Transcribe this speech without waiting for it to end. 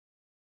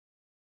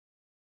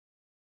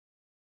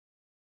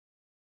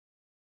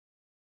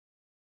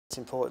It's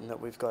important that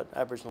we've got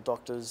Aboriginal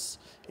doctors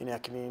in our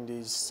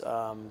communities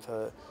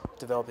for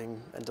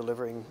developing and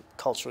delivering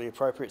culturally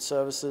appropriate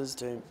services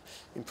to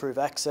improve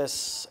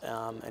access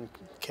and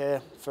care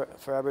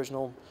for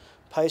Aboriginal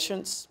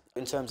patients.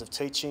 In terms of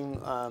teaching,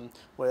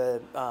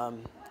 we're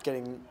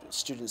getting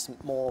students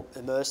more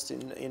immersed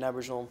in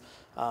Aboriginal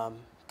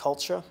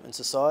culture and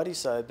society,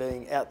 so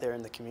being out there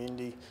in the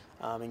community,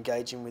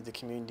 engaging with the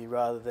community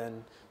rather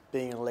than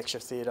being in a lecture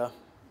theatre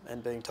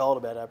and being told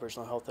about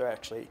Aboriginal health. They're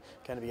actually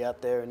going to be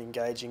out there and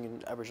engaging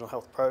in Aboriginal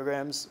health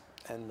programs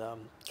and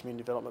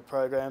community development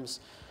programs.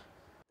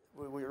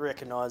 We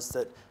recognise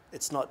that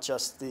it's not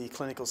just the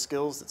clinical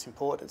skills that's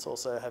important, it's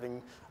also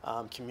having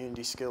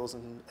community skills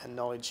and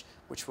knowledge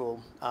which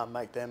will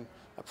make them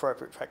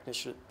appropriate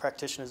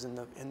practitioners in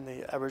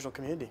the Aboriginal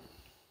community.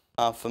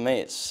 For me,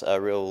 it's a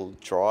real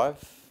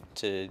drive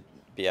to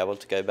be able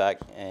to go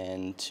back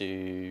and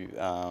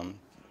to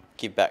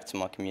give back to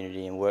my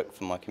community and work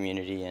for my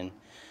community and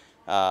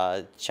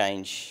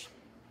change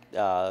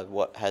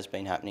what has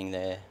been happening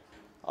there.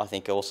 I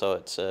think also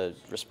it's a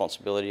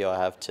responsibility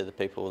I have to the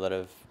people that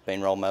have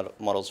been role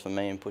models for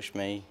me and pushed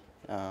me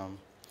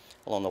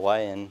along the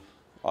way, and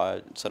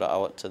I sort of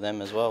owe it to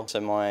them as well.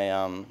 So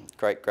my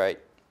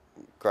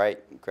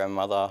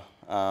great-great-great-grandmother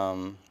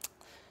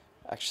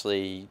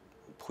actually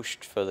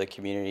pushed for the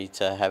community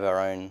to have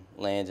our own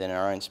land and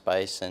our own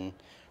space and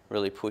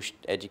really pushed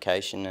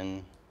education,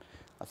 and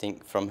I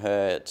think from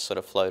her it sort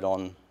of flowed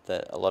on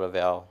that a lot of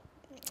our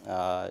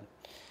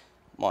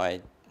my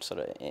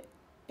sort of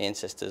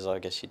ancestors, I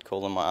guess you'd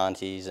call them, my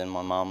aunties and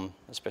my mum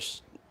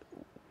especially,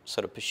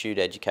 sort of pursued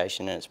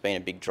education, and it's been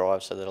a big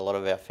drive so that a lot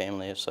of our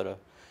family have sort of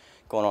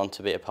gone on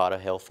to be a part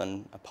of health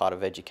and a part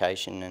of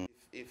education. And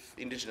if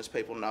Indigenous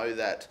people know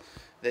that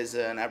there's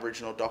an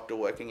Aboriginal doctor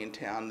working in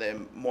town,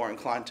 they're more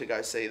inclined to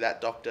go see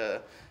that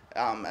doctor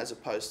as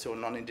opposed to a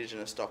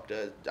non-Indigenous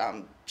doctor,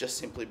 just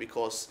simply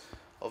because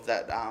of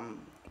that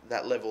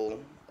that level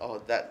or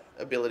that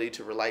ability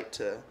to relate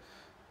to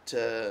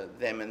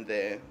them and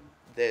their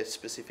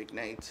specific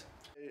needs.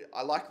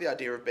 I like the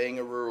idea of being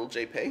a rural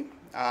GP.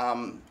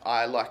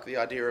 I like the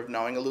idea of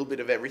knowing a little bit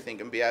of everything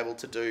and be able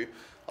to do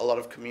a lot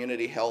of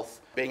community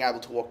health, being able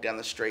to walk down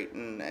the street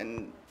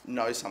and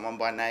know someone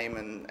by name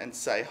and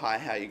say, hi,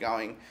 how you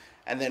going?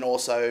 And then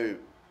also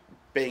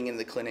being in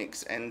the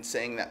clinics and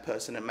seeing that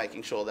person and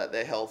making sure that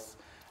their health,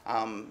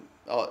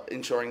 or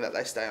ensuring that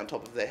they stay on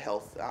top of their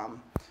health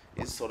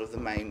is sort of the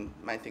main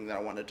thing that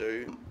I want to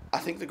do. I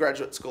think the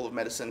Graduate School of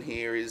Medicine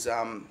here is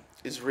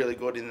really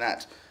good in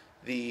that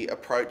the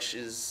approach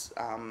is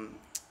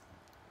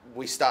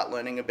we start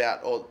learning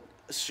about, or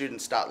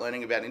students start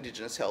learning about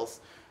Indigenous health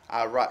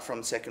right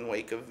from second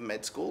week of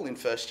med school in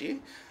first year.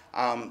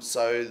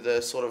 So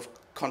the sort of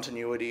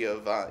continuity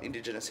of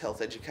Indigenous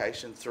health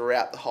education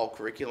throughout the whole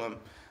curriculum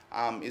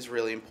is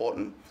really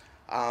important.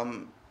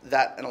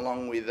 That, and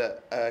along with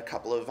a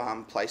couple of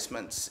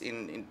placements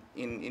in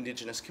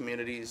Indigenous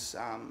communities,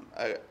 are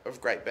of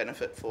great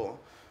benefit for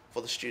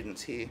the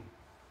students here.